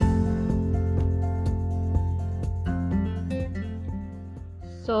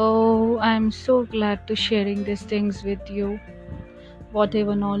So I'm so glad to sharing these things with you,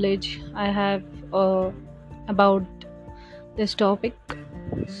 whatever knowledge I have about this topic.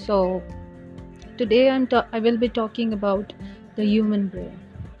 So today I will be talking about the human brain,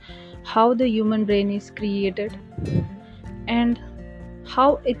 how the human brain is created, and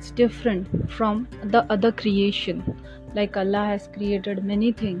how it's different from the other creation. Like Allah has created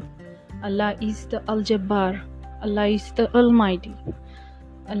many things. Allah is the Al-Jabbar. Allah is the Almighty.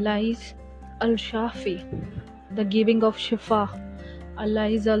 Allah is Al-Shafi, the giving of Shifa. Allah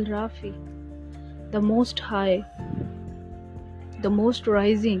is Al-Rafi, the Most High, the Most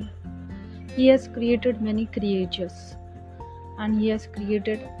Rising. He has created many creatures and He has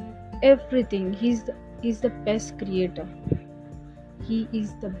created everything. He's the best creator. He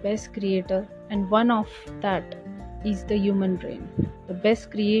is the best creator, and one of that is the human brain. The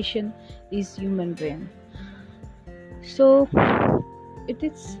best creation is human brain. So it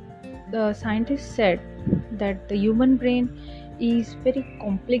is, the scientists said that the human brain is very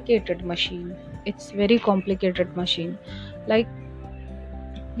complicated machine. It's very complicated machine. Like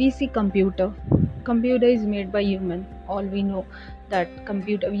we see computer is made by human. All we know that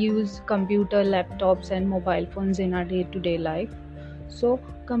we use computer, laptops and mobile phones in our day-to-day life. So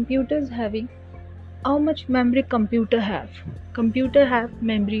computers having, how much memory computer have? Computer have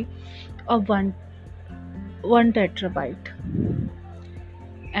memory of 1 terabyte,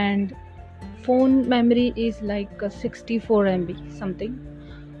 and phone memory is like 64 MB something.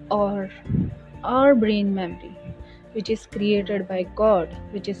 Or our brain memory, which is created by God,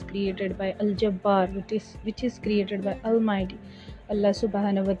 which is created by Al-Jabbar, which is created by Almighty Allah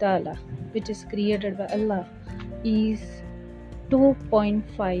Subhanahu wa Ta'ala, which is created by Allah, is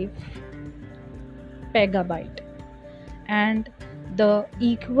 2.5 petabyte. And the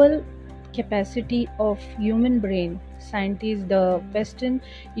equal capacity of human brain, scientists, the Western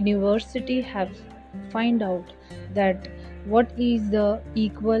University have find out that what is the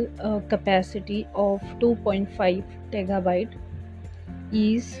equal capacity of 2.5 terabyte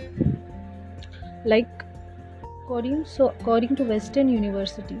is like, according to Western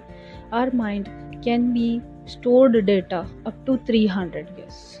University, our mind can be stored data up to 300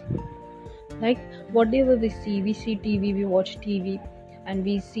 years. Like whatever we see TV, we watch TV, and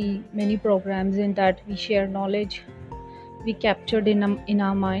we see many programs in that we share knowledge we captured in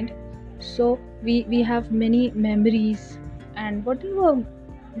our mind. So we have many memories, and whatever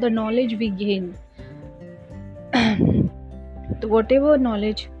the knowledge we gain, whatever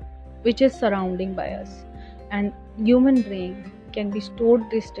knowledge which is surrounding by us, and human brain can be stored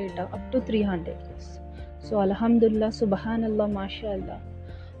this data up to 300 years. So Alhamdulillah, Subhanallah, MashaAllah,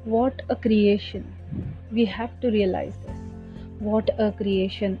 what a creation. We have to realize this. What a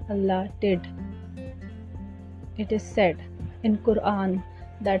creation Allah did. It is said in Quran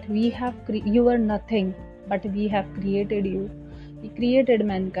that you are nothing, but we have created you. He created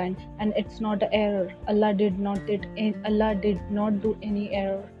mankind, and it's not an error. Allah did not do any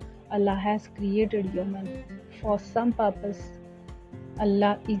error. Allah has created human for some purpose.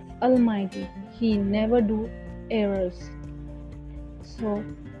 Allah is Almighty. He never do errors. So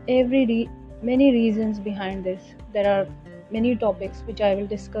many reasons behind this. There are many topics which I will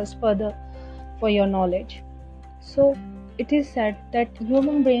discuss further for your knowledge. So it is said that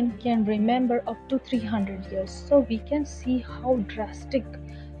human brain can remember up to 300 years. So we can see how drastic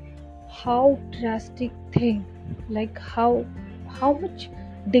thing, like how much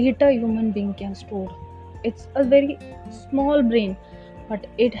data human being can store. It's a very small brain, but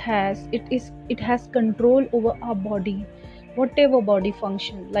it has control over our body, whatever body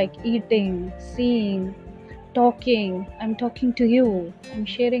function, like eating, seeing, talking. I'm talking to you, I'm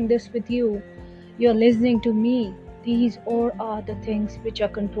sharing this with you, you're listening to me. These all are the things which are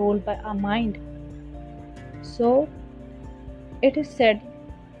controlled by our mind. So it is said,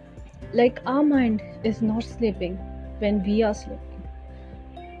 like our mind is not sleeping when we are sleeping.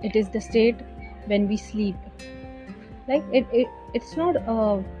 It is the state when we sleep. Like it's not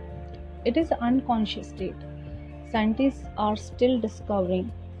it is an unconscious state. Scientists are still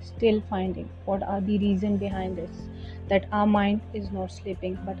discovering, still finding what are the reason behind this, that our mind is not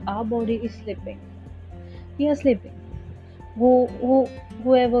sleeping, but our body is sleeping. We are sleeping.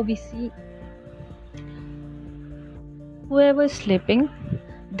 Whoever we see, whoever is sleeping,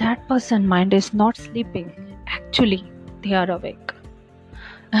 that person mind is not sleeping. Actually, they are awake.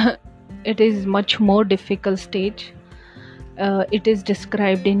 It is much more difficult stage. It is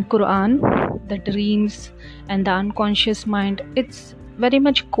described in Quran, the dreams and the unconscious mind. It's very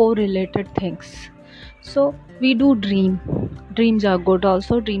much correlated things. So we do dream. Dreams are good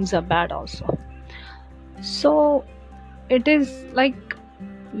also, dreams are bad also. So it is like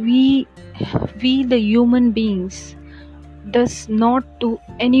we the human beings does not do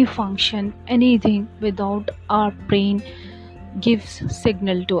any function, anything without our brain gives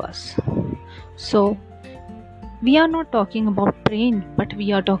signal to us. So we are not talking about brain, but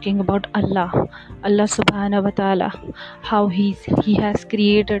we are talking about Allah subhanahu wa ta'ala, how he has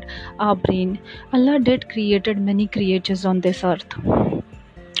created our brain. Allah did created many creatures on this earth.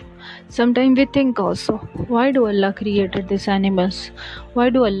 Sometimes we think also, why do Allah created these animals? Why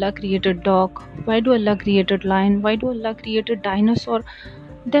do Allah created dog? Why do Allah created lion? Why do Allah created dinosaur?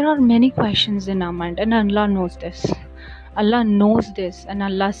 There are many questions in our mind, and Allah knows this. Allah knows this, and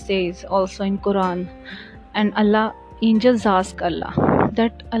Allah says also in Quran, and Allah angels ask Allah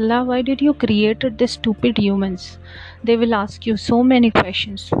that, Allah, why did you created these stupid humans? They will ask you so many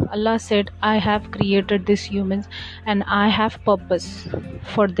questions. Allah said, I have created these humans and I have purpose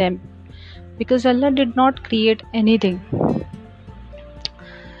for them, because Allah did not create anything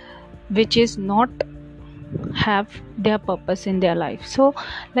which is not have their purpose in their life. So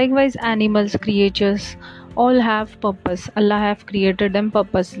likewise, animals, creatures all have purpose. Allah have created them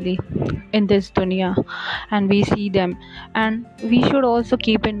purposely in this dunya, and we see them. And we should also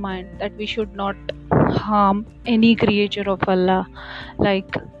keep in mind that we should not harm any creature of Allah.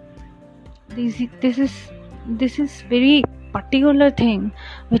 Like this is very particular thing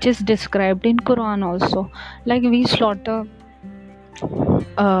which is described in Quran also. Like we slaughter,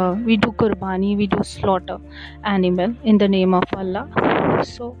 we do qurbani, we do slaughter animal in the name of Allah.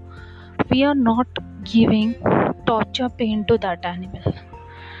 So we are not giving torture pain to that animal.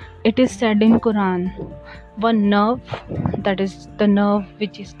 It is said in Quran, one nerve, that is the nerve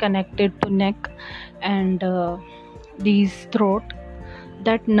which is connected to neck and these throat,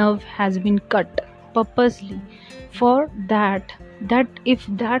 that nerve has been cut purposely for that if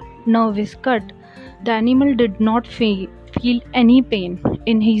that nerve is cut, the animal did not feel any pain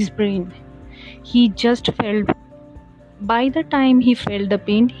in his brain. He just felt, by the time he felt the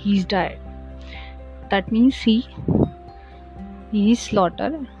pain, he's died. That means he is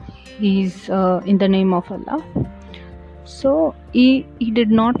slaughtered, he is in the name of Allah. So he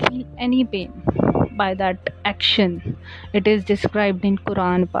did not feel any pain by that action. It is described in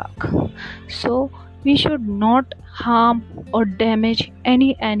Quran Pak. So we should not harm or damage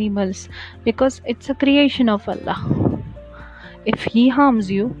any animals, because it's a creation of Allah. If he harms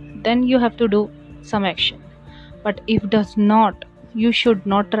you, then you have to do some action. But if does not, you should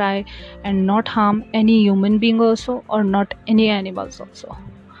not try and not harm any human being also, or not any animals also.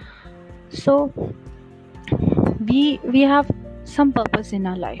 So we have some purpose in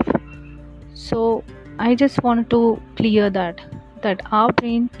our life. So I just want to clear that our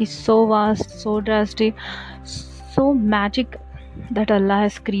brain is so vast, so drastic, so magic, that Allah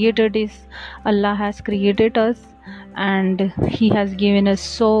has created us, and He has given us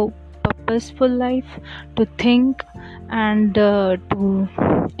so purposeful life to think and to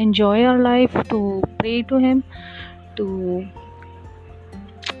enjoy our life, to pray to Him, to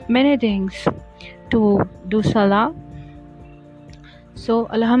many things, to do salah. So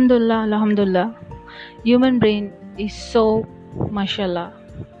alhamdulillah, human brain is so, mashallah,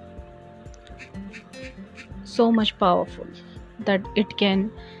 so much powerful that it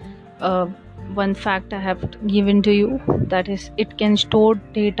can, one fact I have given to you, that is, it can store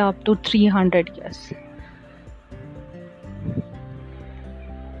data up to 300 years.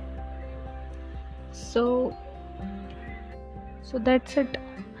 So that's it.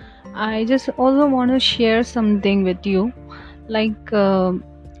 I just also want to share something with you, like the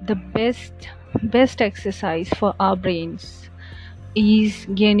best exercise for our brains is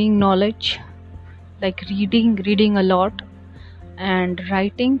gaining knowledge, like reading a lot, and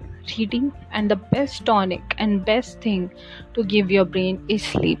writing, reading, and the best tonic and best thing to give your brain is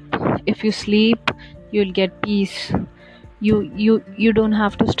sleep. If you sleep, you'll get peace. You don't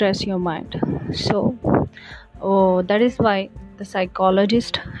have to stress your mind. So that is why the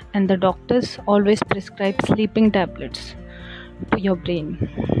psychologist and the doctors always prescribe sleeping tablets to your brain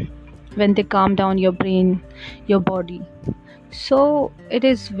when they calm down your brain, your body. So it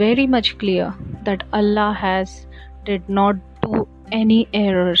is very much clear that Allah did not do any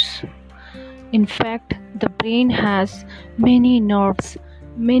errors. In fact, the brain has many nerves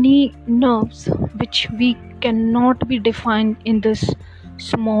which we cannot be defined in this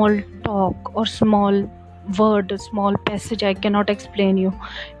small talk or small word, small passage. I cannot explain you.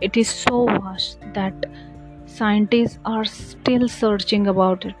 It is so vast that scientists are still searching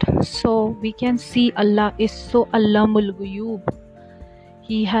about it. So we can see Allah is so Allamul Ghuyub.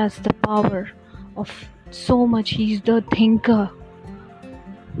 He has the power of so much. He is the thinker.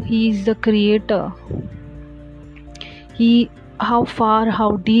 He is the creator. how far,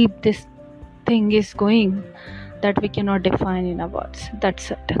 how deep this thing is going, that we cannot define in our words.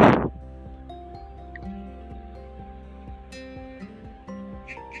 That's it.